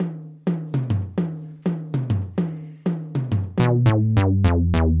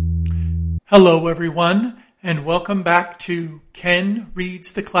Hello everyone, and welcome back to Ken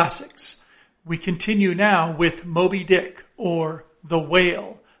Reads the Classics. We continue now with Moby Dick, or The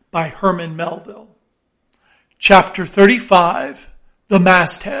Whale, by Herman Melville. Chapter 35, The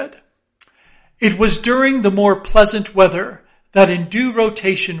Masthead. It was during the more pleasant weather that in due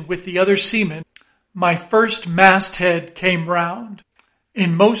rotation with the other seamen, my first masthead came round.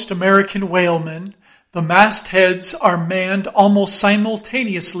 In most American whalemen, the mastheads are manned almost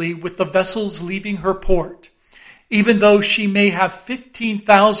simultaneously with the vessels leaving her port, even though she may have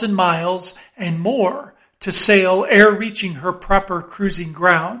 15,000 miles and more to sail ere reaching her proper cruising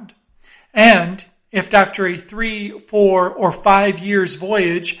ground. And if after a 3, 4, or 5 years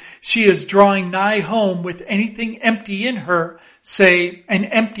voyage she is drawing nigh home with anything empty in her, say an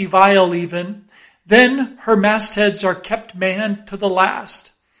empty vial even, then her mastheads are kept manned to the last.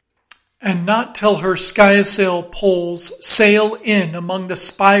 And not till her skysail poles sail in among the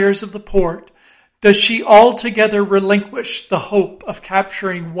spires of the port does she altogether relinquish the hope of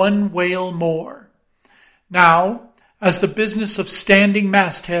capturing one whale more. Now, as the business of standing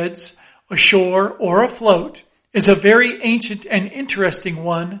mastheads, ashore or afloat, is a very ancient and interesting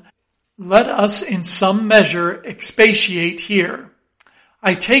one, let us in some measure expatiate here.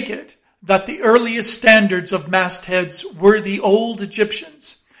 I take it that the earliest standards of mastheads were the old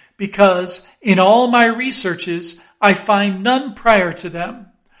Egyptians, because in all my researches I find none prior to them.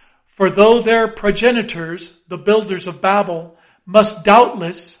 For though their progenitors, the builders of Babel, must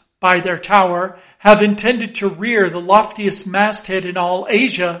doubtless, by their tower, have intended to rear the loftiest masthead in all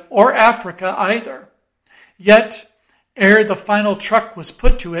Asia or Africa either, yet, ere the final truck was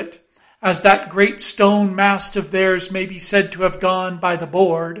put to it, as that great stone mast of theirs may be said to have gone by the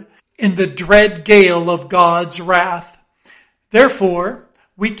board, in the dread gale of God's wrath. Therefore,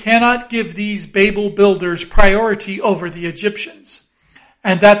 we cannot give these Babel builders priority over the Egyptians.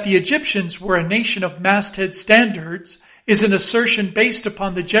 And that the Egyptians were a nation of masthead standards is an assertion based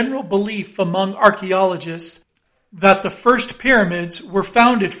upon the general belief among archaeologists that the first pyramids were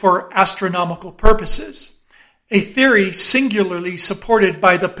founded for astronomical purposes, a theory singularly supported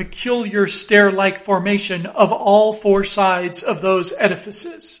by the peculiar stair-like formation of all four sides of those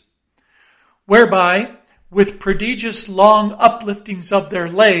edifices, whereby, with prodigious long upliftings of their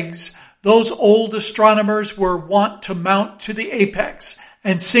legs, those old astronomers were wont to mount to the apex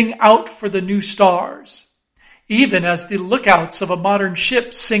and sing out for the new stars, even as the lookouts of a modern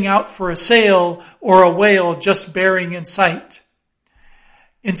ship sing out for a sail or a whale just bearing in sight.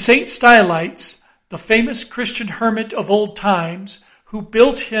 In St. Stylites, the famous Christian hermit of old times, who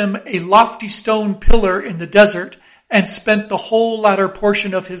built him a lofty stone pillar in the desert and spent the whole latter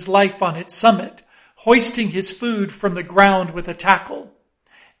portion of his life on its summit, hoisting his food from the ground with a tackle.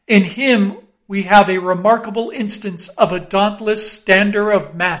 In him we have a remarkable instance of a dauntless stander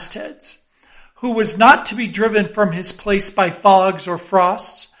of mastheads, who was not to be driven from his place by fogs or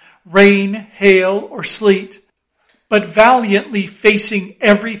frosts, rain, hail, or sleet, but valiantly facing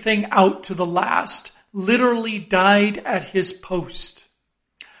everything out to the last, literally died at his post.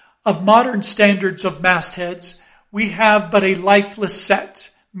 Of modern standards of mastheads, we have but a lifeless set,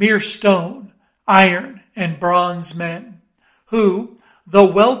 mere stone, iron, and bronze men, who, though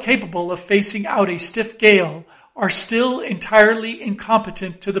well capable of facing out a stiff gale, are still entirely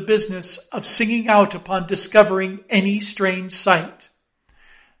incompetent to the business of singing out upon discovering any strange sight.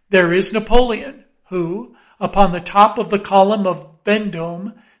 There is Napoleon, who, upon the top of the column of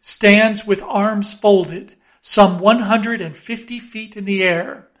Vendôme, stands with arms folded, some 150 feet in the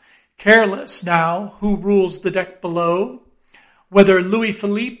air, careless now who rules the deck below, whether Louis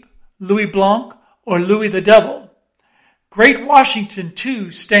Philippe, Louis Blanc, or Louis the Devil. Great Washington, too,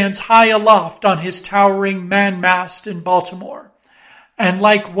 stands high aloft on his towering man-mast in Baltimore, and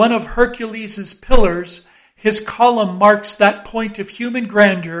like one of Hercules' pillars, his column marks that point of human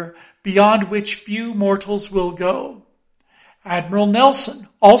grandeur beyond which few mortals will go. Admiral Nelson,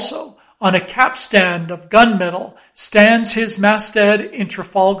 also, on a capstan of gunmetal, stands his masthead in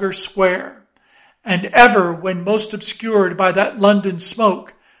Trafalgar Square, and ever, when most obscured by that London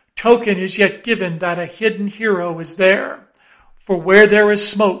smoke, token is yet given that a hidden hero is there, for where there is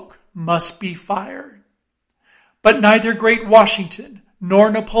smoke must be fire. But neither great Washington,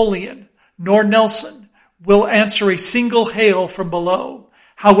 nor Napoleon, nor Nelson will answer a single hail from below,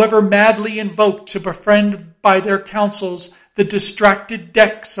 however madly invoked to befriend by their counsels the distracted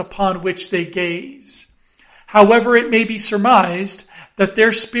decks upon which they gaze. However, it may be surmised that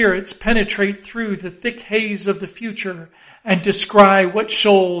their spirits penetrate through the thick haze of the future and descry what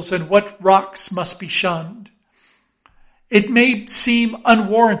shoals and what rocks must be shunned. It may seem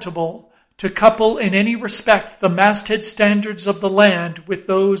unwarrantable to couple in any respect the masthead standards of the land with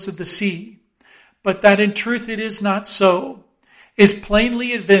those of the sea, but that in truth it is not so, is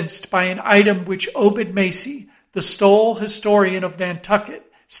plainly evinced by an item which Obed Macy, the Stoll historian of Nantucket,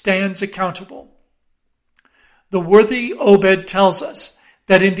 stands accountable. The worthy Obed tells us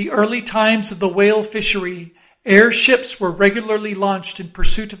that in the early times of the whale fishery, ere ships were regularly launched in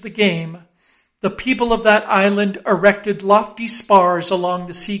pursuit of the game, the people of that island erected lofty spars along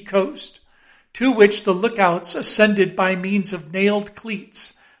the sea coast, to which the lookouts ascended by means of nailed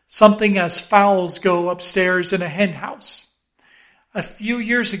cleats, something as fowls go upstairs in a hen house. A few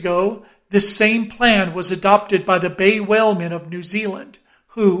years ago, this same plan was adopted by the bay whalemen of New Zealand,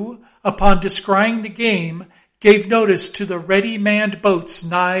 who, upon descrying the game, gave notice to the ready-manned boats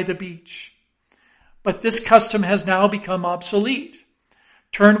nigh the beach. But this custom has now become obsolete.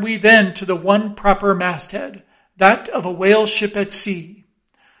 Turn we then to the one proper masthead, that of a whale ship at sea.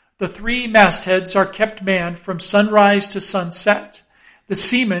 The 3 mastheads are kept manned from sunrise to sunset, the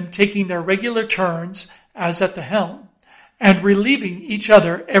seamen taking their regular turns, as at the helm, and relieving each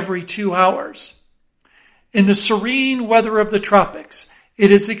other every 2 hours. In the serene weather of the tropics,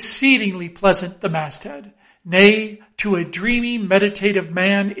 it is exceedingly pleasant, the masthead. Nay, to a dreamy, meditative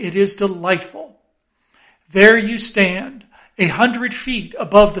man, it is delightful. There you stand, 100 feet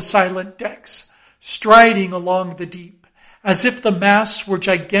above the silent decks, striding along the deep, as if the masts were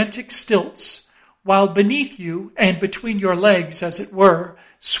gigantic stilts, while beneath you, and between your legs, as it were,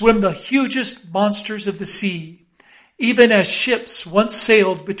 swim the hugest monsters of the sea, even as ships once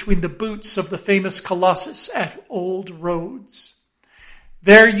sailed between the boots of the famous Colossus at Old Rhodes.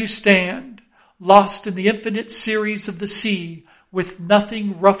 There you stand, lost in the infinite series of the sea, with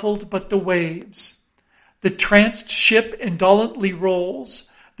nothing ruffled but the waves. The tranced ship indolently rolls,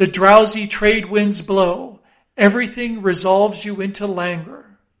 the drowsy trade winds blow, everything resolves you into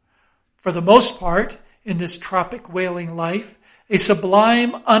languor. For the most part, in this tropic whaling life, a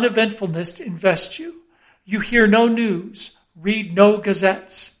sublime uneventfulness invests you. You hear no news, read no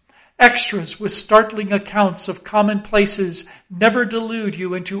gazettes. Extras with startling accounts of commonplaces never delude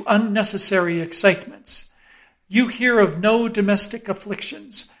you into unnecessary excitements. You hear of no domestic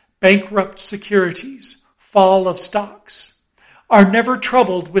afflictions, bankrupt securities, fall of stocks, are never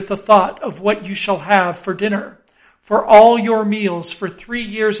troubled with the thought of what you shall have for dinner, for all your meals for 3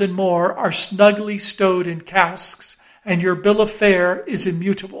 years and more are snugly stowed in casks, and your bill of fare is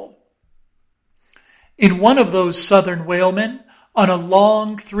immutable. In one of those southern whalemen, on a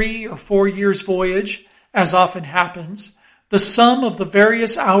long 3 or 4 years voyage, as often happens, the sum of the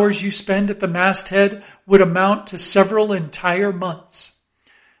various hours you spend at the masthead would amount to several entire months.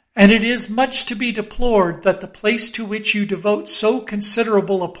 And it is much to be deplored that the place to which you devote so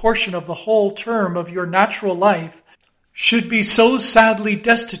considerable a portion of the whole term of your natural life should be so sadly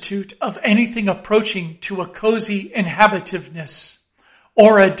destitute of anything approaching to a cozy inhabitiveness,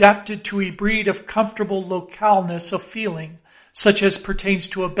 or adapted to a breed of comfortable localness of feeling, such as pertains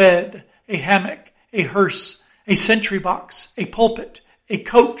to a bed, a hammock, a hearse, a sentry box, a pulpit, a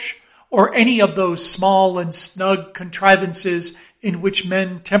coach, or any of those small and snug contrivances in which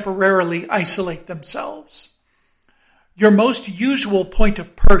men temporarily isolate themselves. Your most usual point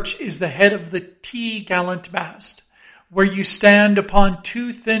of perch is the head of the T-gallant mast, where you stand upon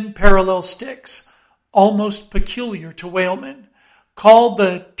 2 thin parallel sticks, almost peculiar to whalemen, called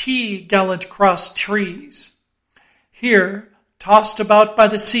the T-gallant cross trees. Here, tossed about by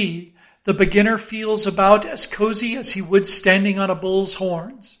the sea, the beginner feels about as cozy as he would standing on a bull's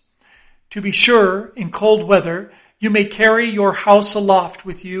horns. To be sure, in cold weather, you may carry your house aloft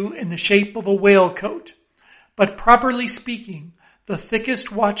with you in the shape of a whale coat, but properly speaking, the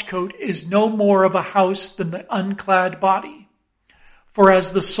thickest watch coat is no more of a house than the unclad body. For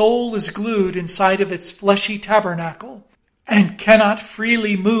as the soul is glued inside of its fleshy tabernacle, and cannot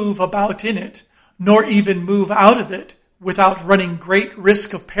freely move about in it, nor even move out of it, without running great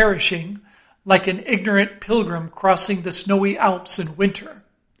risk of perishing, like an ignorant pilgrim crossing the snowy Alps in winter,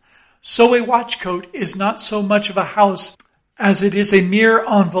 so a watchcoat is not so much of a house as it is a mere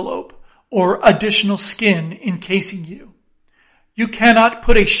envelope or additional skin encasing you. You cannot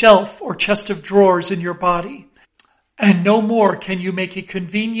put a shelf or chest of drawers in your body, and no more can you make a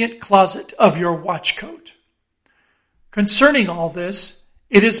convenient closet of your watchcoat. Concerning all this,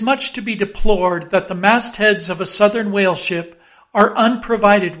 it is much to be deplored that the mastheads of a southern whale ship are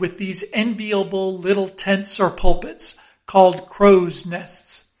unprovided with these enviable little tents or pulpits called crow's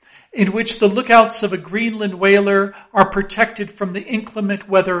nests, in which the lookouts of a Greenland whaler are protected from the inclement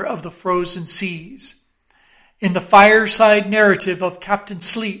weather of the frozen seas. In the fireside narrative of Captain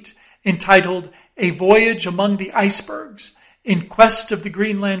Sleet, entitled A Voyage Among the Icebergs, in quest of the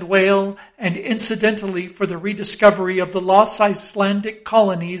Greenland whale and incidentally for the rediscovery of the lost Icelandic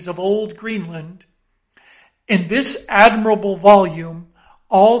colonies of Old Greenland, In this admirable volume,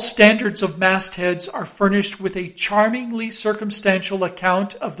 all standards of mastheads are furnished with a charmingly circumstantial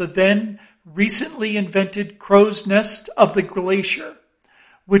account of the then recently invented crow's nest of the Glacier,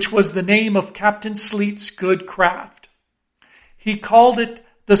 which was the name of Captain Sleet's good craft. He called it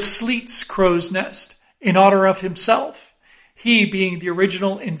the Sleet's crow's nest in honor of himself, he being the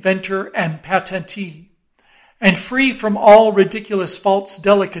original inventor and patentee, and free from all ridiculous false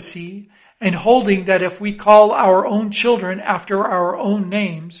delicacy, and holding that if we call our own children after our own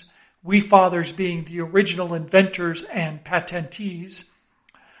names, we fathers being the original inventors and patentees,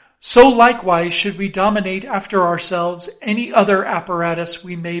 so likewise should we dominate after ourselves any other apparatus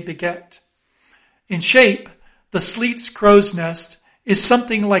we may beget. In shape, the Sleet's crow's nest is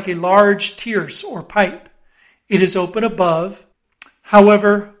something like a large tierce or pipe. It is open above,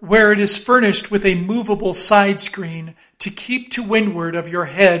 however, where it is furnished with a movable side screen to keep to windward of your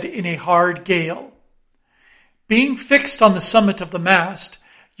head in a hard gale. Being fixed on the summit of the mast,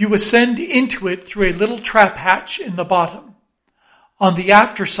 you ascend into it through a little trap hatch in the bottom. On the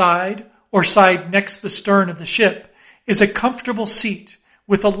after side, or side next the stern of the ship, is a comfortable seat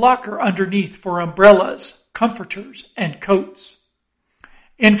with a locker underneath for umbrellas, comforters, and coats.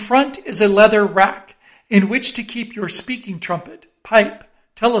 In front is a leather rack in which to keep your speaking trumpet, pipe,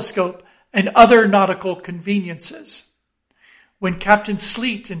 telescope, and other nautical conveniences. When Captain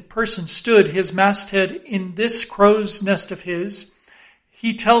Sleet in person stood his masthead in this crow's nest of his,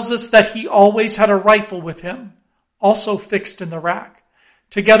 he tells us that he always had a rifle with him, also fixed in the rack,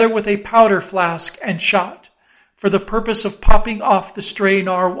 together with a powder flask and shot, for the purpose of popping off the stray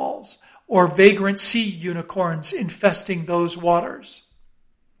narwhals, or vagrant sea unicorns infesting those waters.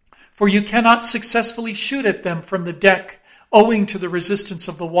 For you cannot successfully shoot at them from the deck, owing to the resistance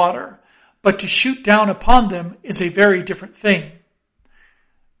of the water, but to shoot down upon them is a very different thing.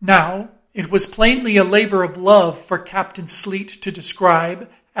 Now, it was plainly a labor of love for Captain Sleet to describe,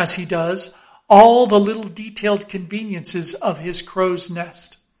 as he does, all the little detailed conveniences of his crow's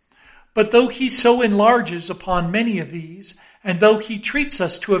nest. But though he so enlarges upon many of these, and though he treats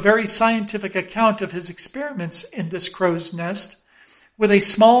us to a very scientific account of his experiments in this crow's nest, with a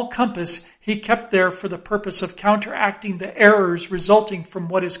small compass he kept there for the purpose of counteracting the errors resulting from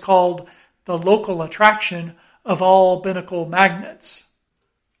what is called the local attraction of all binnacle magnets,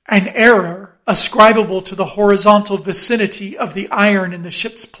 an error ascribable to the horizontal vicinity of the iron in the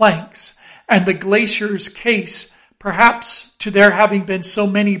ship's planks, and the Glacier's case, perhaps to there having been so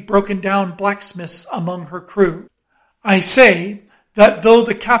many broken down blacksmiths among her crew. I say that though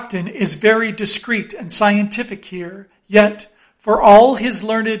the captain is very discreet and scientific here, yet, for all his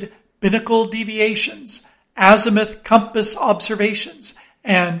learned binnacle deviations, azimuth compass observations,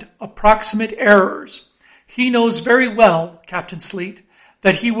 and approximate errors, he knows very well, Captain Sleet,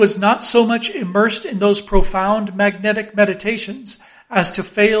 that he was not so much immersed in those profound magnetic meditations as to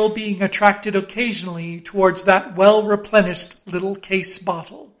fail being attracted occasionally towards that well-replenished little case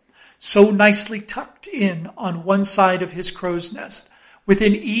bottle, so nicely tucked in on one side of his crow's nest,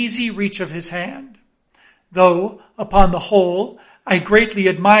 within easy reach of his hand. Though, upon the whole, I greatly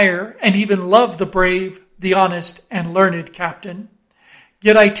admire and even love the brave, the honest, and learned captain,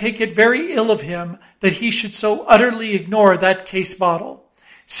 yet I take it very ill of him that he should so utterly ignore that case bottle,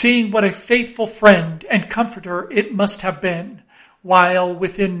 seeing what a faithful friend and comforter it must have been, while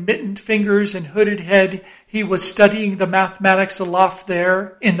within mittened fingers and hooded head he was studying the mathematics aloft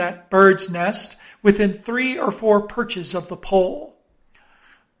there in that bird's nest within 3 or 4 perches of the pole.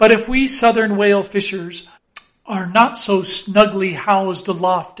 But if we southern whale fishers are not so snugly housed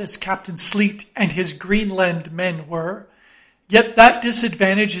aloft as Captain Sleet and his Greenland men were, yet that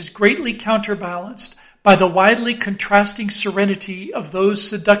disadvantage is greatly counterbalanced by the widely contrasting serenity of those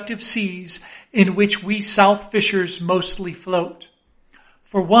seductive seas in which we south fishers mostly float.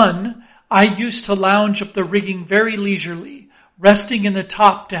 For one, I used to lounge up the rigging very leisurely, resting in the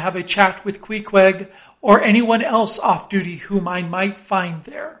top to have a chat with Queequeg or anyone else off duty whom I might find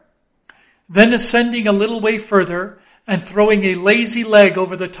there. Then ascending a little way further and throwing a lazy leg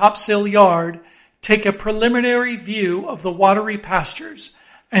over the topsail yard, take a preliminary view of the watery pastures,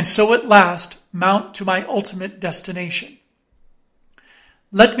 and so at last mount to my ultimate destination.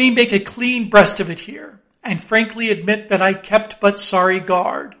 Let me make a clean breast of it here, and frankly admit that I kept but sorry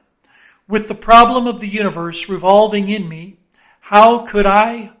guard. With the problem of the universe revolving in me, how could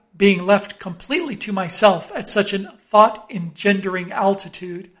I, being left completely to myself at such an thought-engendering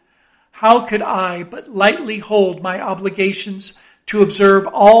altitude, how could I but lightly hold my obligations to observe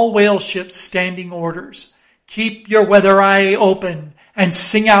all whale ships' standing orders? Keep your weather eye open and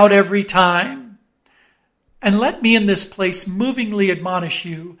sing out every time. And let me in this place movingly admonish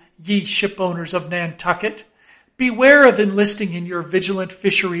you, ye ship owners of Nantucket, Beware of enlisting in your vigilant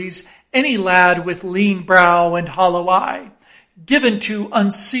fisheries any lad with lean brow and hollow eye, given to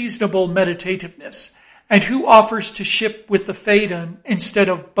unseasonable meditativeness, and who offers to ship with the Phaedon instead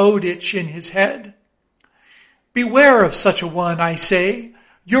of Bowditch in his head. Beware of such a one, I say.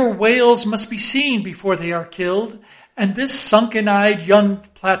 Your whales must be seen before they are killed, and this sunken-eyed young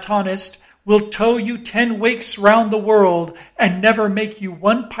Platonist will tow you 10 wakes round the world and never make you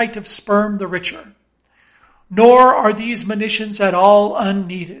 1 pint of sperm the richer. Nor are these monitions at all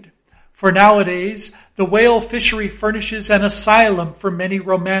unneeded, for nowadays the whale fishery furnishes an asylum for many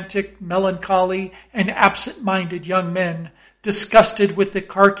romantic, melancholy, and absent-minded young men, disgusted with the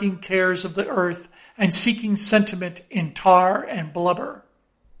carking cares of the earth and seeking sentiment in tar and blubber.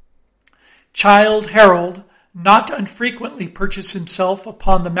 Childe Harold not unfrequently perches himself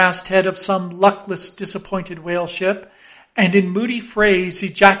upon the masthead of some luckless, disappointed whale ship, and in moody phrase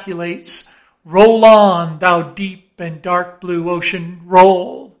ejaculates, "Roll on, thou deep and dark blue ocean,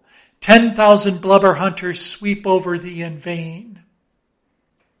 roll. 10,000 blubber hunters sweep over thee in vain."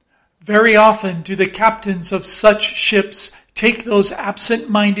 Very often do the captains of such ships take those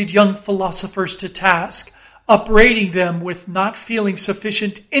absent-minded young philosophers to task, upbraiding them with not feeling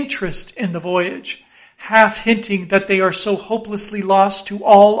sufficient interest in the voyage, half hinting that they are so hopelessly lost to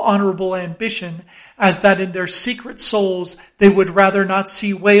all honorable ambition as that in their secret souls they would rather not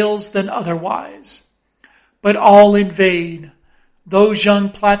see whales than otherwise. But all in vain. Those young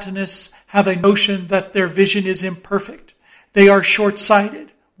Platonists have a notion that their vision is imperfect. They are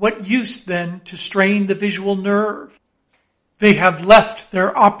short-sighted. What use, then, to strain the visual nerve? They have left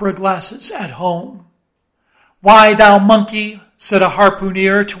their opera glasses at home. "Why, thou monkey," said a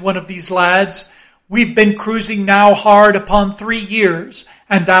harpooner to one of these lads, "we've been cruising now hard upon 3 years,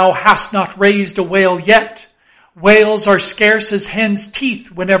 and thou hast not raised a whale yet. Whales are scarce as hen's teeth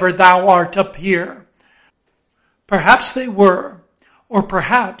whenever thou art up here." Perhaps they were, or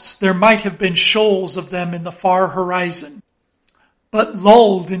perhaps there might have been shoals of them in the far horizon. But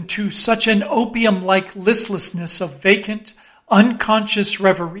lulled into such an opium-like listlessness of vacant, unconscious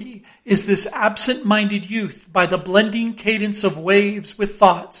reverie is this absent-minded youth by the blending cadence of waves with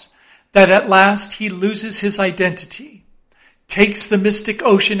thoughts, that at last he loses his identity, takes the mystic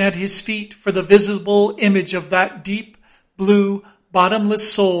ocean at his feet for the visible image of that deep, blue,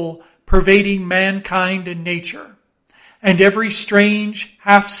 bottomless soul pervading mankind and nature, and every strange,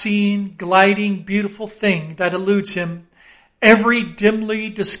 half-seen, gliding, beautiful thing that eludes him, every dimly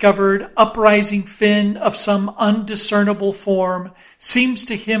discovered uprising fin of some undiscernible form seems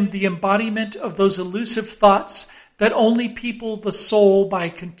to him the embodiment of those elusive thoughts that only people the soul by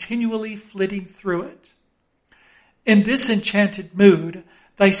continually flitting through it. In this enchanted mood,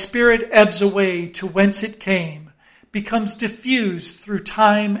 thy spirit ebbs away to whence it came, becomes diffused through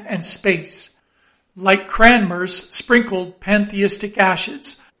time and space, like Cranmer's sprinkled pantheistic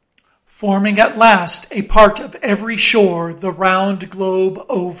ashes, forming at last a part of every shore the round globe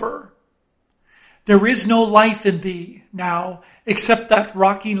over. There is no life in thee now, except that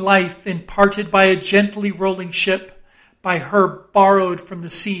rocking life imparted by a gently rolling ship, by her borrowed from the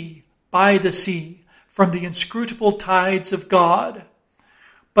sea, by the sea, from the inscrutable tides of God.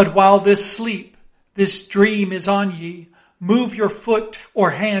 But while this sleep, this dream is on ye, move your foot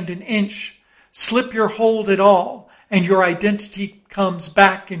or hand an inch, slip your hold at all, and your identity comes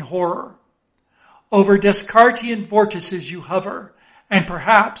back in horror. Over Descartian vortices you hover, and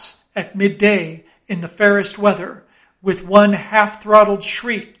perhaps at midday in the fairest weather, with one half-throttled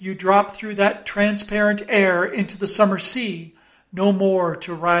shriek you drop through that transparent air into the summer sea, no more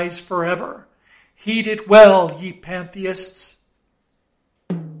to rise forever. Heed it well, ye pantheists.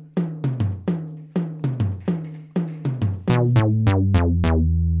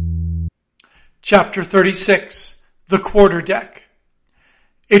 Chapter 36, The Quarterdeck.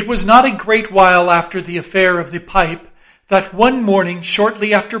 It was not a great while after the affair of the pipe that one morning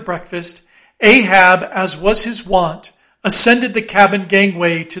shortly after breakfast, Ahab, as was his wont, ascended the cabin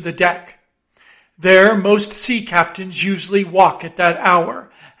gangway to the deck. There most sea captains usually walk at that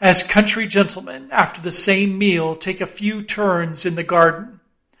hour, as country gentlemen after the same meal take a few turns in the garden.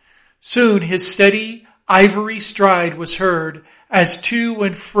 Soon his steady, ivory stride was heard, as to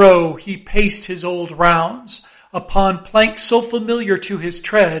and fro he paced his old rounds, upon planks so familiar to his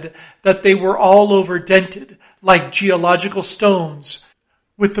tread that they were all over dented, like geological stones,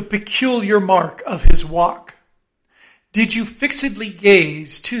 with the peculiar mark of his walk. Did you fixedly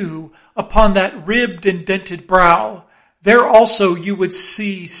gaze, too, upon that ribbed and dented brow, there also you would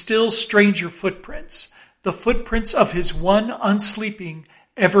see still stranger footprints, the footprints of his one unsleeping,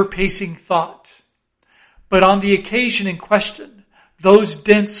 ever-pacing thought. But on the occasion in question, those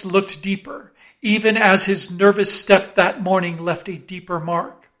dents looked deeper, even as his nervous step that morning left a deeper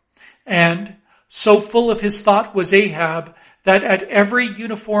mark. And so full of his thought was Ahab that at every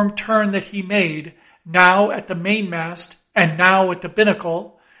uniform turn that he made, now at the mainmast and now at the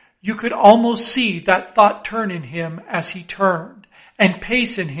binnacle, you could almost see that thought turn in him as he turned, and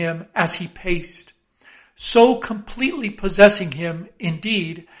pace in him as he paced, so completely possessing him,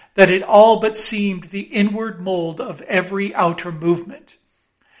 indeed, that it all but seemed the inward mold of every outer movement.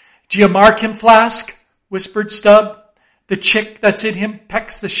 "D'ye mark him, Flask?" whispered Stubb. "The chick that's in him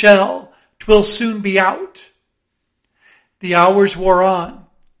pecks the shell. 'Twill soon be out." The hours wore on.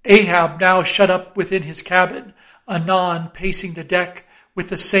 Ahab now shut up within his cabin, anon pacing the deck with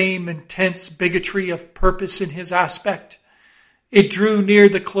the same intense bigotry of purpose in his aspect. It drew near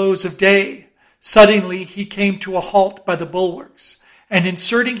the close of day. Suddenly he came to a halt by the bulwarks, and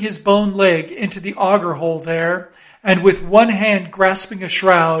inserting his bone leg into the auger hole there, and with one hand grasping a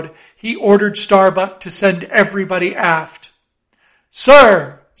shroud, he ordered Starbuck to send everybody aft.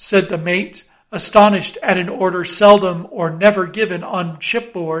 "Sir," said the mate, astonished at an order seldom or never given on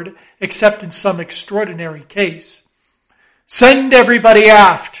shipboard, except in some extraordinary case. "Send everybody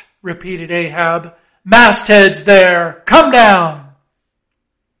aft," repeated Ahab. "Mastheads there, come down."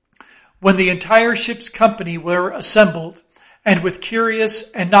 When the entire ship's company were assembled, and with curious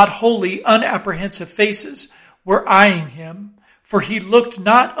and not wholly unapprehensive faces were eyeing him, for he looked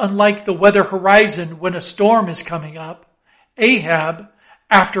not unlike the weather horizon when a storm is coming up, Ahab,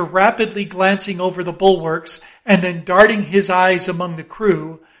 after rapidly glancing over the bulwarks and then darting his eyes among the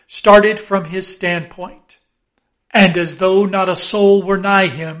crew, started from his standpoint, and as though not a soul were nigh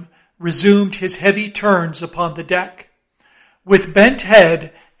him, resumed his heavy turns upon the deck. With bent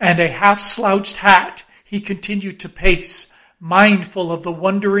head and a half-slouched hat, he continued to pace, mindful of the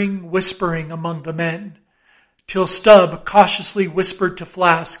wondering whispering among the men, till Stubb cautiously whispered to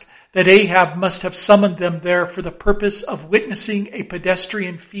Flask that Ahab must have summoned them there for the purpose of witnessing a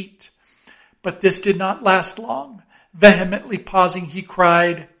pedestrian feat. But this did not last long. Vehemently pausing, he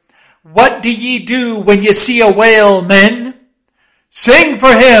cried, "What do ye do when ye see a whale, men?" "Sing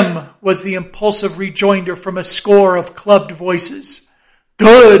for him," was the impulsive rejoinder from a score of clubbed voices.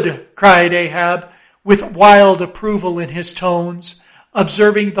 "Good," cried Ahab, with wild approval in his tones,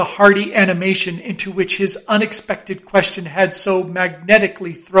 observing the hearty animation into which his unexpected question had so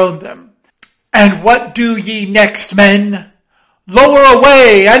magnetically thrown them. "And what do ye next, men?" "Lower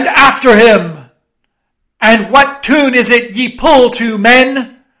away and after him." "And what tune is it ye pull to,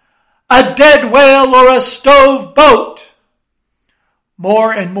 men?" "A dead whale or a stove boat."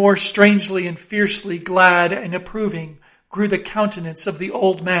 More and more strangely and fiercely glad and approving grew the countenance of the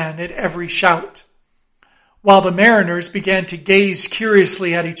old man at every shout, while the mariners began to gaze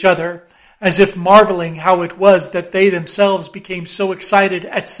curiously at each other, as if marveling how it was that they themselves became so excited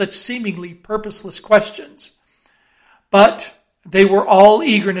at such seemingly purposeless questions. But they were all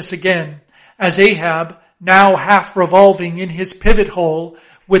eagerness again, as Ahab, now half revolving in his pivot hole,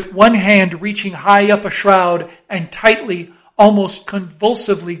 with one hand reaching high up a shroud and tightly, almost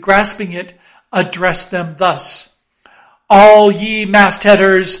convulsively grasping it, addressed them thus: "All ye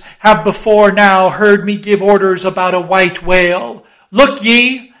mastheaders have before now heard me give orders about a white whale. Look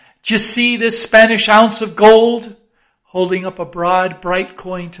ye, d'ye see this Spanish ounce of gold?" Holding up a broad, bright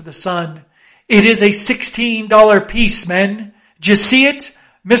coin to the sun. "It is a $16 piece, men. D'ye see it?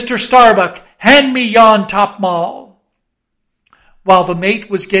 Mr. Starbuck, hand me yon topmaul." While the mate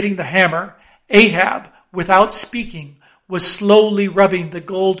was getting the hammer, Ahab, without speaking, was slowly rubbing the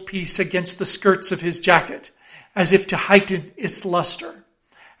gold piece against the skirts of his jacket, as if to heighten its luster,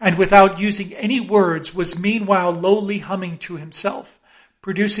 and without using any words was meanwhile lowly humming to himself,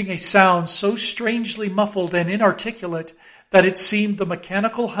 producing a sound so strangely muffled and inarticulate that it seemed the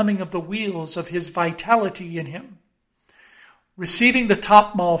mechanical humming of the wheels of his vitality in him. Receiving the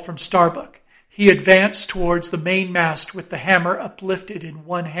topmaul from Starbuck, he advanced towards the mainmast with the hammer uplifted in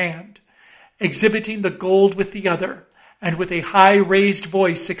one hand, exhibiting the gold with the other, and with a high raised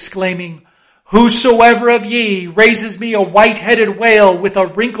voice exclaiming, "Whosoever of ye raises me a white-headed whale with a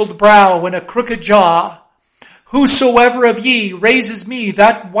wrinkled brow and a crooked jaw, whosoever of ye raises me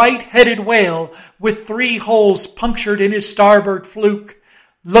that white-headed whale with 3 holes punctured in his starboard fluke,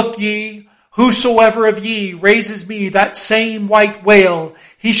 look ye, whosoever of ye raises me that same white whale,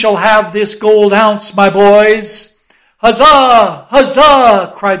 he shall have this gold ounce, my boys." "Huzzah!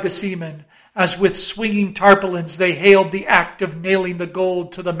 Huzzah!" cried the seamen, as with swinging tarpaulins they hailed the act of nailing the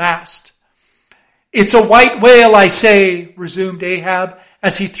gold to the mast. "It's a white whale, I say," resumed Ahab,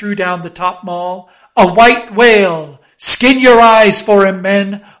 as he threw down the topmaul. "A white whale. Skin your eyes for him,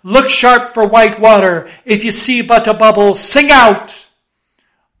 men. Look sharp for white water. If you see but a bubble, sing out."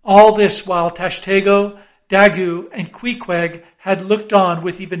 All this while Tashtego, Dagu, and Queequeg had looked on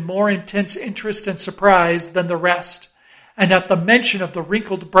with even more intense interest and surprise than the rest, and at the mention of the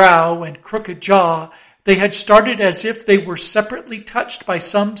wrinkled brow and crooked jaw, they had started as if they were separately touched by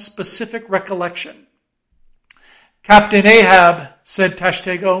some specific recollection. "Captain Ahab," said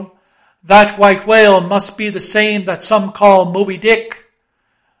Tashtego, "that white whale must be the same that some call Moby Dick."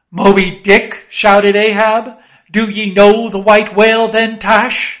 "Moby Dick?" shouted Ahab. "Do ye know the white whale then,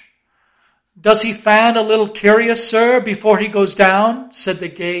 Tash?" "Does he fan a little curious, sir, before he goes down?" said the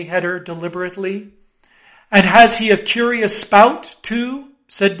gay header deliberately. "And has he a curious spout, too?"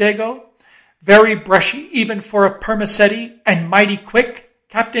 said Dago. "Very brushy, even for a permaceti, and mighty quick,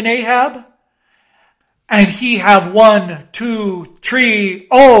 Captain Ahab?" "And he have 1, 2, 3,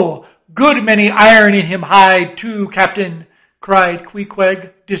 oh, good many iron in him hide, too, Captain," cried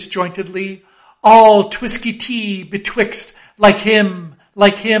Queequeg disjointedly. "All twisky-tee betwixt, like him,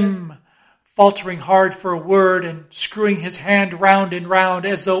 faltering hard for a word and screwing his hand round and round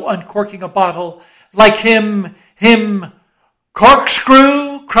as though uncorking a bottle. "Like him,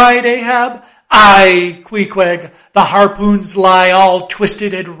 corkscrew," cried Ahab. "Aye, Queequeg, the harpoons lie all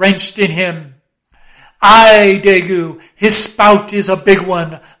twisted and wrenched in him." "Aye, Dagu, his spout is a big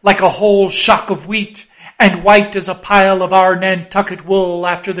one, like a whole shock of wheat, and white as a pile of our Nantucket wool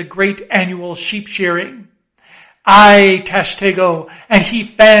after the great annual sheep shearing." "Aye, Tashtego, and he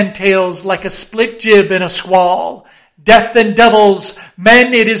fantails like a split jib in a squall. Death and devils,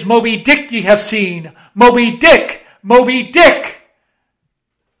 men, it is Moby Dick ye have seen. Moby Dick! Moby Dick!"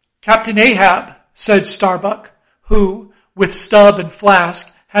 "Captain Ahab," said Starbuck, who, with Stubb and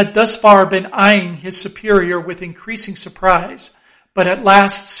Flask, had thus far been eyeing his superior with increasing surprise, but at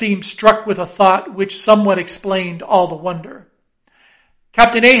last seemed struck with a thought which somewhat explained all the wonder.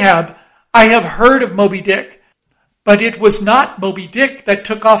 "Captain Ahab, I have heard of Moby Dick, but it was not Moby Dick that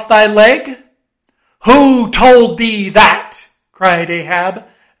took off thy leg?" "Who told thee that?" cried Ahab,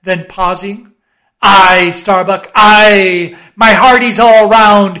 then pausing. "Aye, Starbuck, aye, my hearties all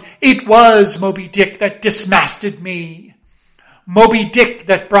round, it was Moby Dick that dismasted me. Moby Dick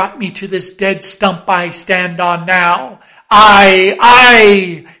that brought me to this dead stump I stand on now. Aye,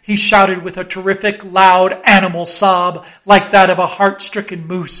 aye," he shouted with a terrific, loud animal sob like that of a heart-stricken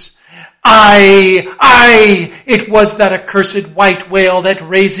moose. "Aye, aye, it was that accursed white whale that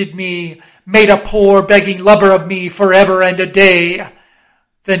raised me, made a poor begging lubber of me forever and a day."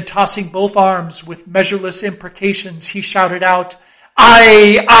 Then tossing both arms with measureless imprecations, he shouted out,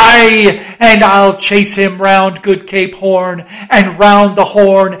 "Aye, aye, and I'll chase him round good Cape Horn, and round the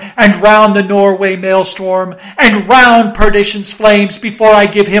Horn, and round the Norway maelstrom, and round perdition's flames before I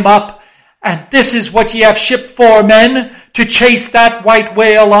give him up. And this is what ye have shipped for, men, to chase that white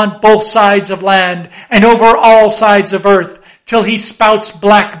whale on both sides of land, and over all sides of earth, till he spouts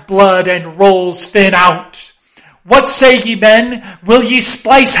black blood and rolls fin out. What say ye, men? Will ye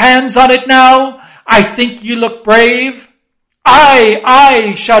splice hands on it now? I think ye look brave." "Aye,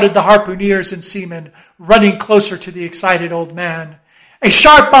 aye," shouted the harpooneers and seamen, running closer to the excited old man. "A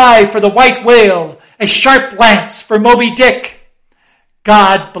sharp eye for the white whale, a sharp lance for Moby Dick."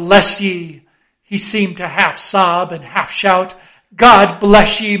 "God bless ye," he seemed to half sob and half shout. "God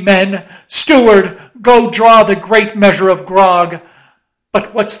bless ye, men. Steward, go draw the great measure of grog.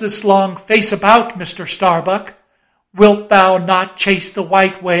 But what's this long face about, Mr. Starbuck? Wilt thou not chase the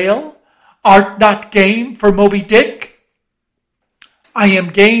white whale? Art not game for Moby Dick?" "I am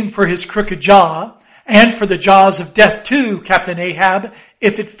game for his crooked jaw, and for the jaws of death too, Captain Ahab,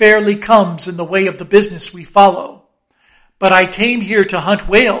 if it fairly comes in the way of the business we follow. But I came here to hunt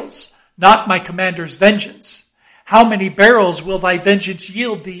whales, not my commander's vengeance. How many barrels will thy vengeance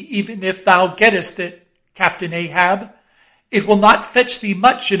yield thee, even if thou gettest it, Captain Ahab? It will not fetch thee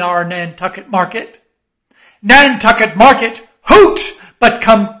much in our Nantucket market." "Nantucket market? Hoot! But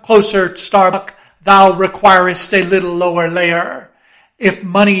come closer, Starbuck, thou requirest a little lower layer. If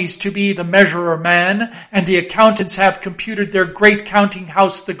money's to be the measurer, man, and the accountants have computed their great counting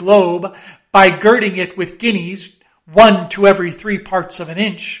house the globe by girding it with guineas, 1 to every 3 parts of an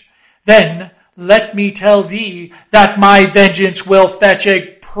inch, then let me tell thee that my vengeance will fetch a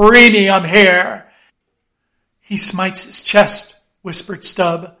premium here." "He smites his chest," whispered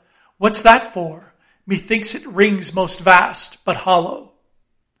Stubb. "What's that for? Methinks it rings most vast, but hollow."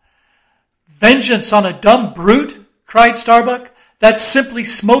 "Vengeance on a dumb brute?" cried Starbuck. "That simply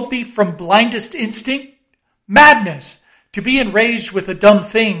smote thee from blindest instinct? Madness! To be enraged with a dumb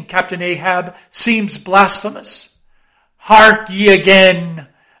thing, Captain Ahab, seems blasphemous." "Hark ye again,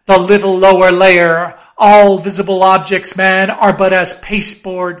 the little lower layer. All visible objects, man, are but as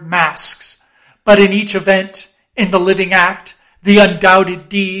pasteboard masks. But in each event, in the living act, the undoubted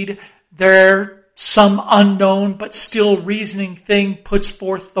deed, there some unknown but still reasoning thing puts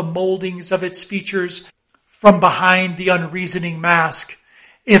forth the moldings of its features from behind the unreasoning mask.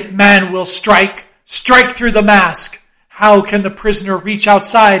 If man will strike, strike through the mask. How can the prisoner reach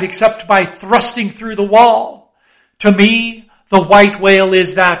outside except by thrusting through the wall? To me, the white whale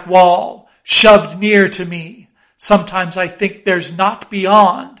is that wall, shoved near to me. Sometimes I think there's naught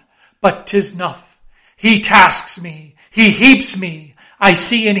beyond, but 'tis enough. He tasks me, he heaps me. I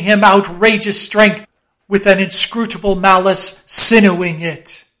see in him outrageous strength, with an inscrutable malice sinnewing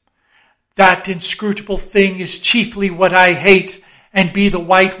it. That inscrutable thing is chiefly what I hate, and be the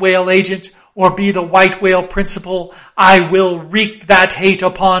white whale agent, or be the white whale principal, I will wreak that hate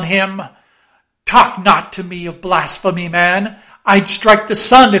upon him. Talk not to me of blasphemy, man. I'd strike the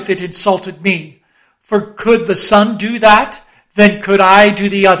sun if it insulted me. For could the sun do that, then could I do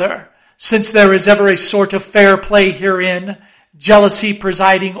the other, since there is ever a sort of fair play herein, jealousy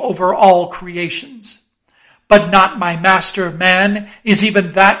presiding over all creations. But not my master, man, is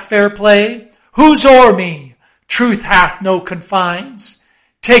even that fair play. Who's o'er me? Truth hath no confines.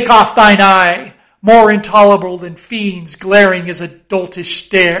 Take off thine eye, more intolerable than fiends glaring as a doltish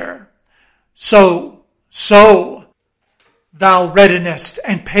stare. So, thou reddenest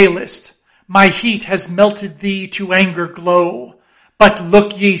and palest. My heat has melted thee to anger glow. But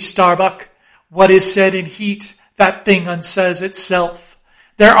look ye, Starbuck, what is said in heat, that thing unsays itself.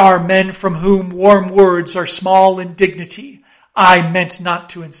 There are men from whom warm words are small in dignity. I meant not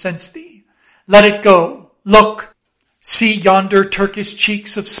to incense thee. Let it go. Look. See yonder Turkish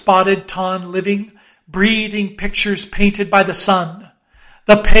cheeks of spotted tawn living, breathing pictures painted by the sun.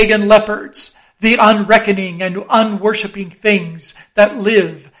 The pagan leopards, the unreckoning and unworshipping things that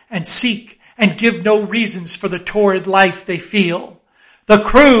live and seek and give no reasons for the torrid life they feel. The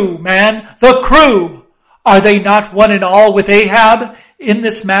crew, man, the crew! Are they not one and all with Ahab in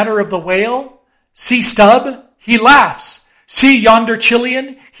this matter of the whale? See Stubb, he laughs. See yonder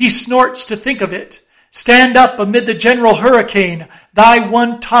Chilean, he snorts to think of it. Stand up amid the general hurricane. Thy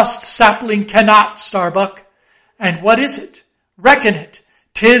one-tossed sapling cannot, Starbuck. And what is it? Reckon it.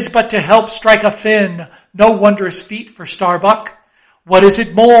 'Tis but to help strike a fin. No wondrous feat for Starbuck. What is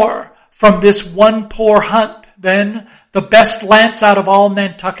it more? From this one poor hunt, then, the best lance out of all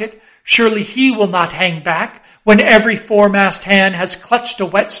Nantucket, surely he will not hang back when every foremast hand has clutched a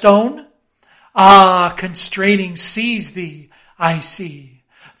whetstone? Ah, constraining seize thee, I see.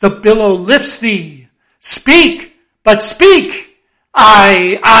 The billow lifts thee. Speak, but speak!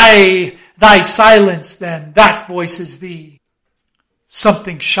 Aye, thy silence then, that voices thee.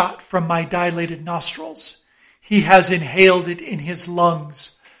 Something shot from my dilated nostrils. He has inhaled it in his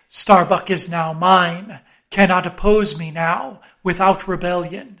lungs. Starbuck is now mine, cannot oppose me now, without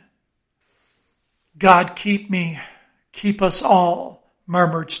rebellion. God keep me, keep us all,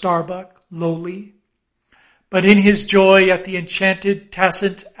 murmured Starbuck lowly. But in his joy at the enchanted,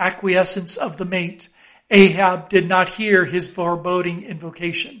 tacit acquiescence of the mate, Ahab did not hear his foreboding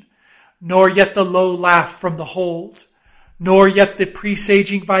invocation, nor yet the low laugh from the hold, nor yet the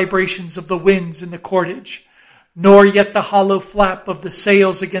presaging vibrations of the winds in the cordage, nor yet the hollow flap of the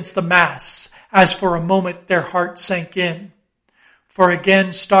sails against the masts, as for a moment their hearts sank in. For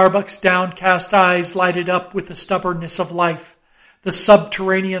again Starbuck's downcast eyes lighted up with the stubbornness of life. The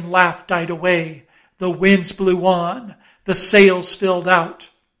subterranean laugh died away. The winds blew on. The sails filled out.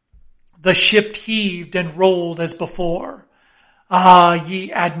 The ship heaved and rolled as before. Ah,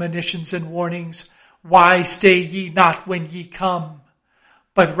 ye admonitions and warnings, why stay ye not when ye come?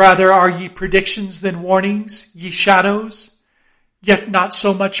 But rather are ye predictions than warnings, ye shadows? Yet not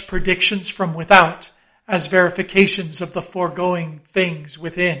so much predictions from without as verifications of the foregoing things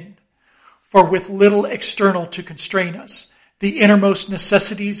within. For with little external to constrain us, the innermost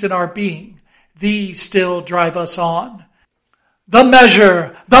necessities in our being, these still drive us on. The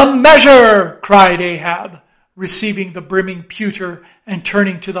measure, cried Ahab, receiving the brimming pewter and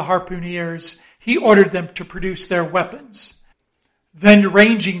turning to the harpooneers. He ordered them to produce their weapons. Then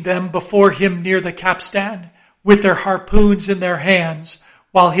ranging them before him near the capstan, with their harpoons in their hands,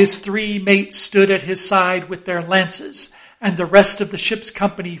 while his three mates stood at his side with their lances, and the rest of the ship's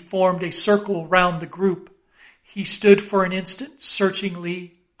company formed a circle round the group, he stood for an instant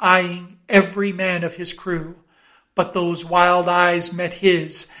searchingly eyeing every man of his crew. But those wild eyes met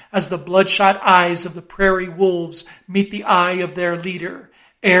his, as the bloodshot eyes of the prairie wolves meet the eye of their leader,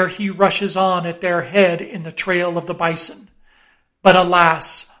 ere he rushes on at their head in the trail of the bison. But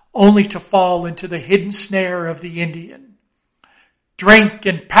alas, only to fall into the hidden snare of the Indian. Drink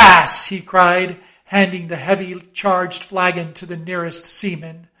and pass, he cried, handing the heavy charged flagon to the nearest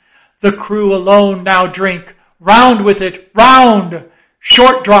seaman. The crew alone now drink, Round with it, round!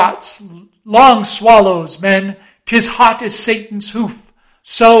 Short draughts, long swallows, men. 'Tis hot as Satan's hoof.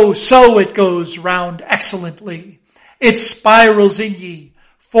 So it goes round excellently. It spirals in ye,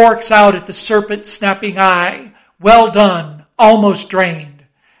 forks out at the serpent snapping eye. Well done, almost drained.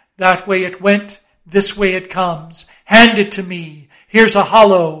 That way it went, this way it comes. Hand it to me. Here's a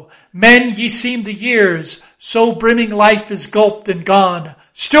hollow. Men, ye seem the years, so brimming life is gulped and gone.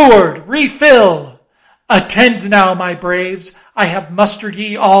 Steward, refill. Attend now, my braves. I have mustered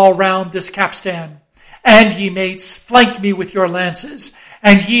ye all round this capstan. And ye mates, flank me with your lances.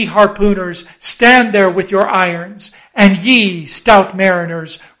 And ye harpooners, stand there with your irons. And ye, stout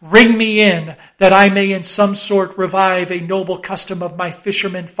mariners, ring me in, that I may in some sort revive a noble custom of my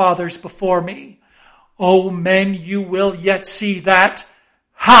fishermen fathers before me. O men, you will yet see that.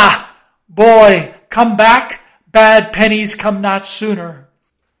 Ha! Boy, come back. Bad pennies come not sooner.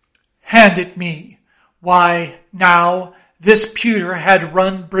 Hand it me. Why, now, this pewter had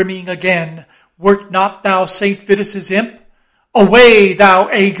run brimming again. Wert not thou St. Vitus's imp? Away, thou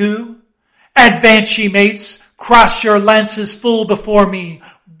ague! Advance, ye mates, cross your lances full before me.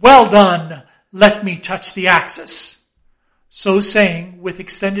 Well done, let me touch the axis. So saying, with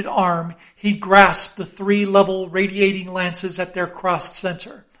extended arm, he grasped the 3 level radiating lances at their crossed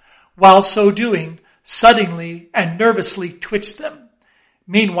center. While so doing, suddenly and nervously twitched them.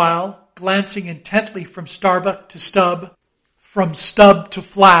 Meanwhile, glancing intently from Starbuck to Stubb, from Stubb to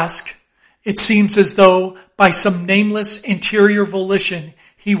Flask, it seems as though, by some nameless interior volition,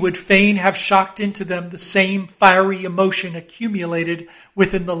 he would fain have shocked into them the same fiery emotion accumulated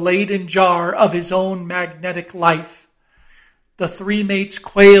within the Leyden jar of his own magnetic life. The 3 mates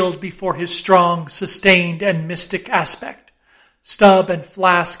quailed before his strong, sustained, and mystic aspect. Stubb and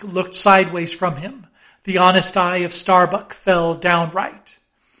Flask looked sideways from him. The honest eye of Starbuck fell downright.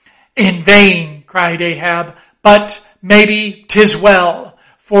 In vain, cried Ahab, but maybe 'tis well.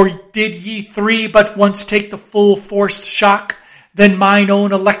 For did ye 3 but once take the full forced shock, then mine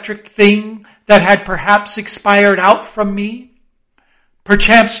own electric thing that had perhaps expired out from me?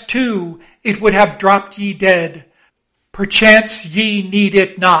 Perchance too it would have dropped ye dead. Perchance ye need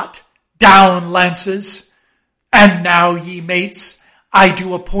it not. Down, lances! And now, ye mates, I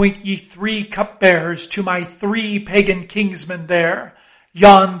do appoint ye 3 cupbearers to my 3 pagan kingsmen there.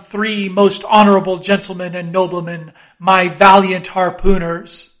 Yon 3 most honorable gentlemen and noblemen, my valiant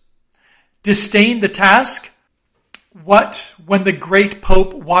harpooners. Disdain the task? What, when the great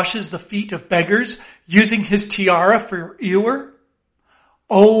Pope washes the feet of beggars, using his tiara for ewer?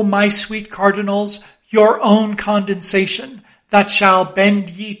 O my sweet cardinals, your own condensation, that shall bend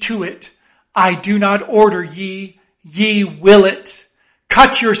ye to it. I do not order ye, ye will it.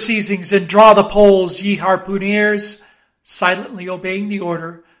 Cut your seizings and draw the poles, ye harpooneers. Silently obeying the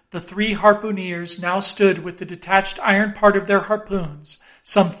order, the 3 harpooneers now stood with the detached iron part of their harpoons,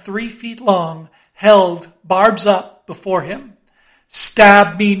 some 3 feet long, held, barbs up, before him.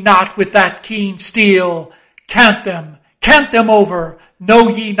 Stab me not with that keen steel. Cant them over. Know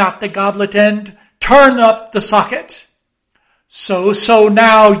ye not the goblet end? Turn up the socket. So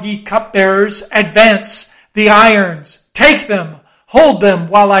now, ye cupbearers, advance the irons. Take them, hold them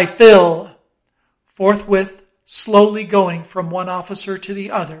while I fill. Forthwith, slowly going from one officer to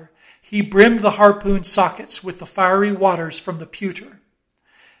the other, he brimmed the harpoon sockets with the fiery waters from the pewter.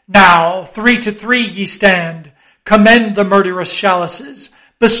 Now, 3 to 3 ye stand. Commend the murderous chalices.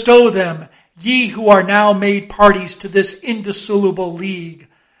 Bestow them, ye who are now made parties to this indissoluble league.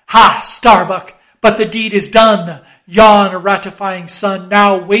 Ha, Starbuck, but the deed is done. Yon ratifying sun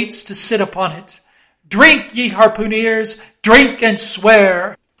now waits to sit upon it. Drink, ye harpooneers, drink and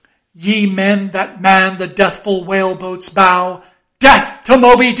swear. Ye men that man the deathful whaleboat's bow, death to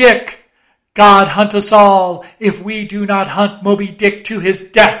Moby Dick! God hunt us all if we do not hunt Moby Dick to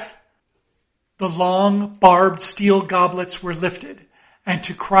his death. The long, barbed steel goblets were lifted, and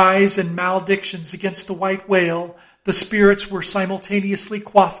to cries and maledictions against the white whale, the spirits were simultaneously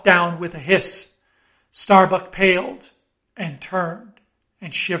quaffed down with a hiss. Starbuck paled and turned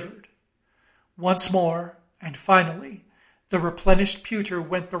and shivered. Once more, and finally, the replenished pewter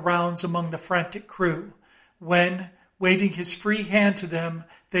went the rounds among the frantic crew, when, waving his free hand to them,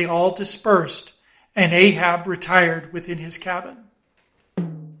 they all dispersed, and Ahab retired within his cabin.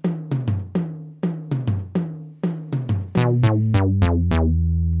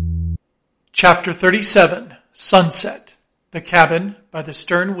 Chapter 37, Sunset. The cabin, by the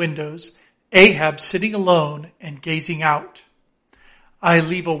stern windows, Ahab sitting alone and gazing out. I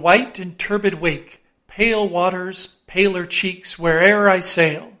leave a white and turbid wake, pale waters, paler cheeks, where'er I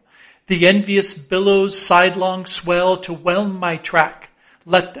sail. The envious billows sidelong swell to whelm my track.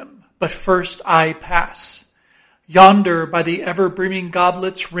 Let them, but first I pass. Yonder by the ever-brimming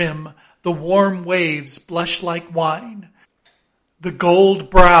goblet's rim, the warm waves blush like wine. The gold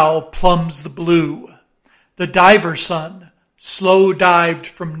brow plumbs the blue. The diver sun, slow dived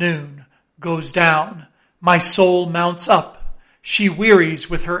from noon, goes down. My soul mounts up. She wearies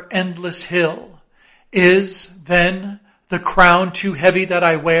with her endless hill. Is, then, the crown too heavy that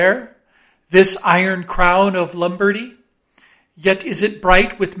I wear? This iron crown of Lombardy? Yet is it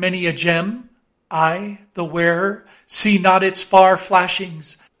bright with many a gem? I, the wearer, see not its far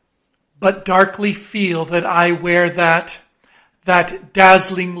flashings, but darkly feel that I wear that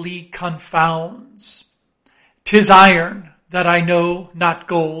dazzlingly confounds. 'Tis iron that I know, not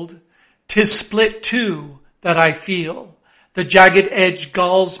gold. 'Tis split too that I feel. The jagged edge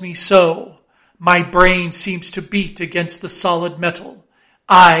galls me so. My brain seems to beat against the solid metal.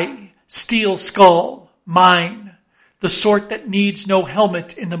 I, steel skull, mine, the sort that needs no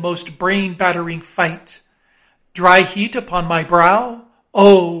helmet in the most brain-battering fight. Dry heat upon my brow?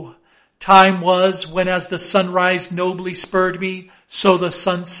 Oh, time was when as the sunrise nobly spurred me, so the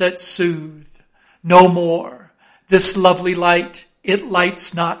sunset soothed. No more. This lovely light, it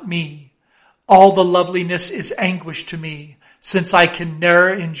lights not me. All the loveliness is anguish to me, since I can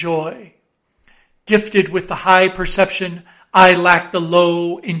ne'er enjoy. Gifted with the high perception, I lack the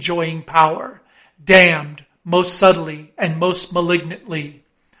low enjoying power. Damned most subtly and most malignantly.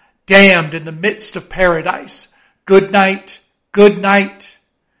 Damned in the midst of paradise. Good night, good night.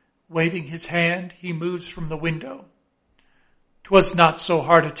 Waving his hand, he moves from the window. 'Twas not so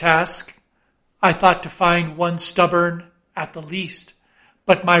hard a task. I thought to find one stubborn at the least,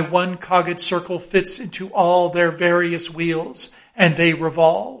 but my one cogged circle fits into all their various wheels, and they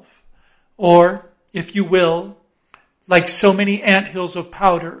revolve. Or, if you will, like so many anthills of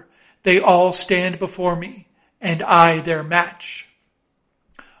powder, they all stand before me, and I their match.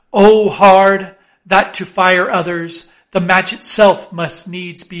 Oh, hard that to fire others, the match itself must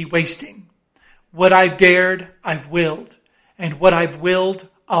needs be wasting. What I've dared, I've willed, and what I've willed,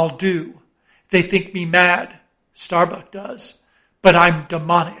 I'll do. They think me mad, Starbuck does, but I'm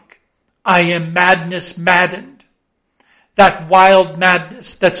demonic. I am madness maddened. That wild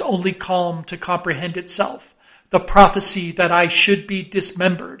madness that's only calm to comprehend itself. The prophecy that I should be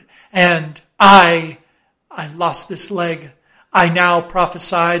dismembered, and I lost this leg. I now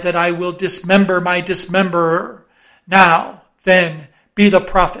prophesy that I will dismember my dismemberer. Now, then, be the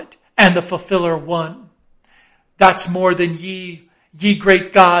prophet and the fulfiller one. That's more than ye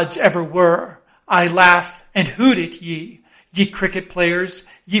great gods ever were. I laugh and hoot at ye cricket players,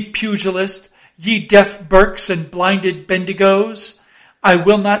 ye pugilists, ye deaf Burkes and blinded Bendigos. I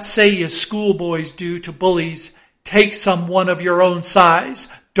will not say as schoolboys do to bullies, take some one of your own size,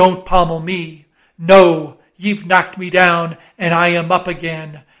 don't pommel me. No, ye've knocked me down, and I am up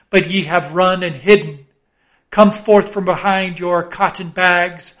again, but ye have run and hidden. Come forth from behind your cotton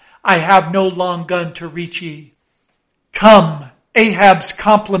bags, I have no long gun to reach ye. Come, Ahab's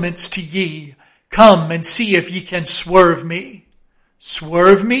compliments to ye, come and see if ye can swerve me.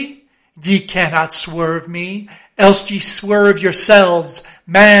 Swerve me? Ye cannot swerve me, else ye swerve yourselves,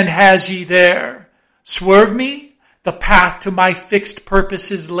 man has ye there. Swerve me? The path to my fixed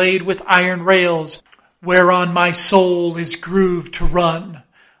purpose is laid with iron rails, whereon my soul is grooved to run.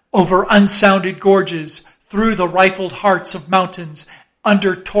 Over unsounded gorges, through the rifled hearts of mountains,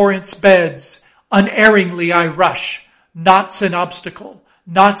 under torrents' beds, unerringly I rush, knots an obstacle,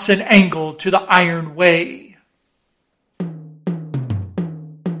 knots an angle to the iron way.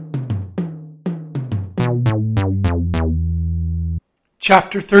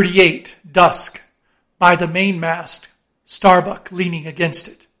 Chapter 38, Dusk. By the mainmast, Starbuck leaning against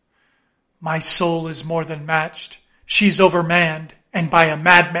it. My soul is more than matched. She's overmanned, and by a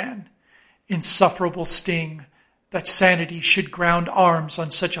madman. Insufferable sting, that sanity should ground arms on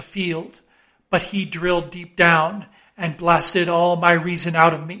such a field. But he drilled deep down, and blasted all my reason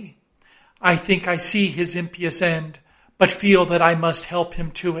out of me. I think I see his impious end, but feel that I must help him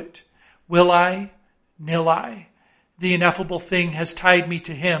to it. Will I? Nil I. The ineffable thing has tied me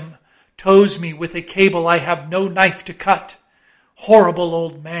to him, tows me with a cable I have no knife to cut. Horrible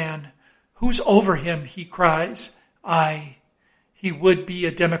old man! Who's over him, he cries. Aye, he would be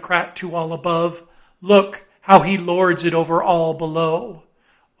a democrat to all above. Look how he lords it over all below.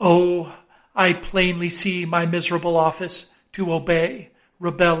 Oh, I plainly see my miserable office, to obey,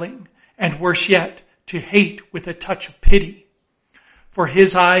 rebelling, and worse yet, to hate with a touch of pity. For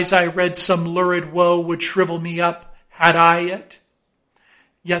his eyes I read some lurid woe would shrivel me up, had I it.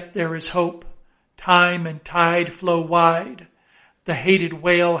 Yet there is hope. Time and tide flow wide. The hated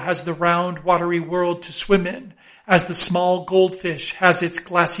whale has the round, watery world to swim in, as the small goldfish has its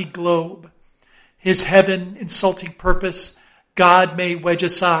glassy globe. His heaven insulting purpose, God may wedge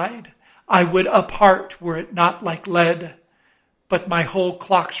aside. I would upheart were it not like lead. But my whole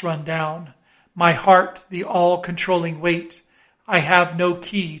clock's run down. My heart, the all-controlling weight. I have no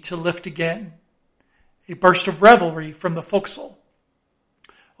key to lift again. A burst of revelry from the forecastle.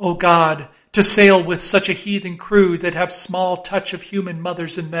 O God, to sail with such a heathen crew that have small touch of human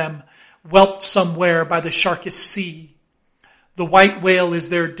mothers in them, whelped somewhere by the sharkest sea. The white whale is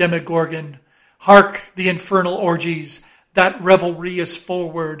their demigorgon. Hark the infernal orgies, that revelry is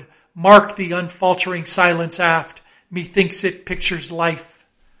forward. Mark the unfaltering silence aft, methinks it pictures life.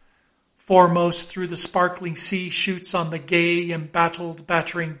 Foremost through the sparkling sea shoots on the gay, embattled,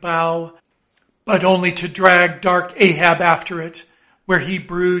 battering bow, but only to drag dark Ahab after it, where he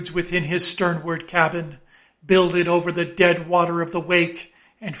broods within his sternward cabin, builded over the dead water of the wake,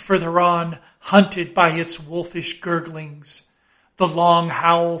 and further on, hunted by its wolfish gurglings. The long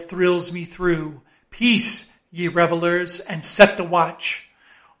howl thrills me through. Peace, ye revelers, and set the watch.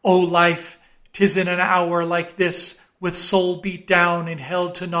 O life, 'tis in an hour like this, with soul beat down and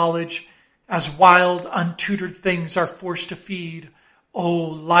held to knowledge, as wild, untutored things are forced to feed. O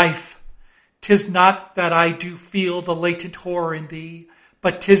life, 'tis not that I do feel the latent horror in thee,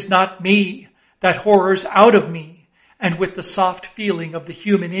 but 'tis not me, that horror's out of me, and with the soft feeling of the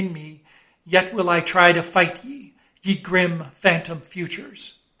human in me, yet will I try to fight ye, ye grim phantom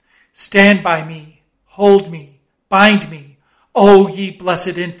futures. Stand by me, hold me, bind me, O ye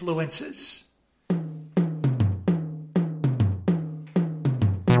blessed influences.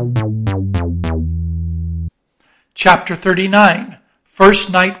 Chapter 39,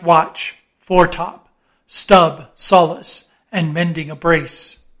 First Night Watch, Foretop, Stub, Solace, and Mending a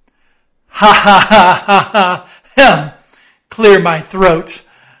Brace. Ha ha ha ha ha, hem, clear my throat.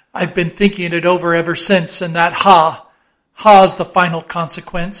 I've been thinking it over ever since, and that ha's the final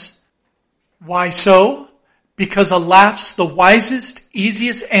consequence. Why so? Because a laugh's the wisest,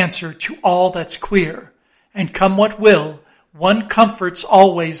 easiest answer to all that's queer, and come what will, one comfort's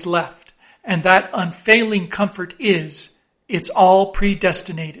always left, and that unfailing comfort is, it's all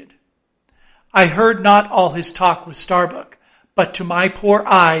predestinated. I heard not all his talk with Starbuck, but to my poor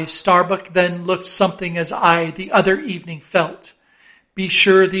eyes Starbuck then looked something as I the other evening felt. Be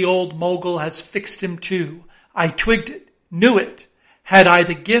sure the old mogul has fixed him too. I twigged it, knew it. Had I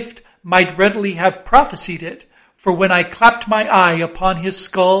the gift, might readily have prophesied it, for when I clapped my eye upon his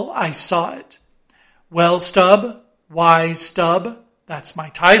skull, I saw it. Well, Stub, wise Stub, that's my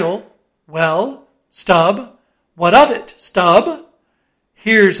title. Well, Stub, what of it, Stub?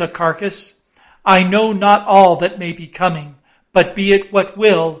 Here's a carcass. I know not all that may be coming, but be it what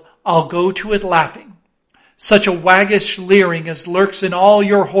will, I'll go to it laughing. Such a waggish leering as lurks in all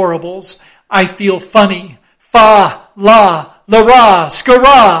your horribles, I feel funny. Fa, la, la-ra,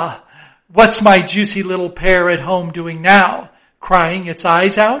 skara. What's my juicy little pair at home doing now? Crying its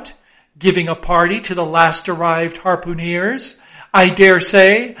eyes out? Giving a party to the last arrived harpooneers? I dare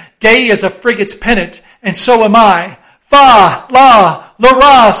say, gay as a frigate's pennant, and so am I. Fa, la,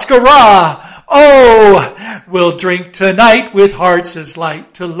 la-ra, skara. Oh, we'll drink tonight with hearts as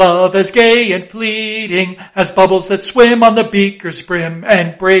light, to love as gay and fleeting as bubbles that swim on the beaker's brim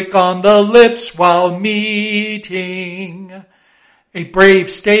and break on the lips while meeting. A brave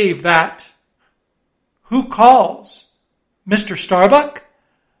stave that. Who calls? Mr. Starbuck?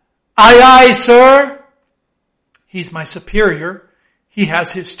 Aye, aye, sir. He's my superior. He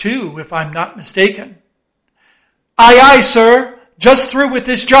has his too, if I'm not mistaken. Aye, aye, sir. Just through with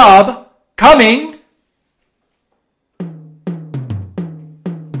this job. Coming.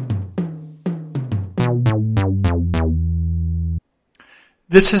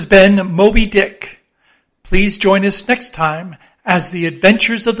 This has been Moby Dick. Please join us next time as the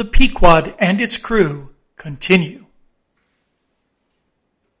adventures of the Pequod and its crew continue.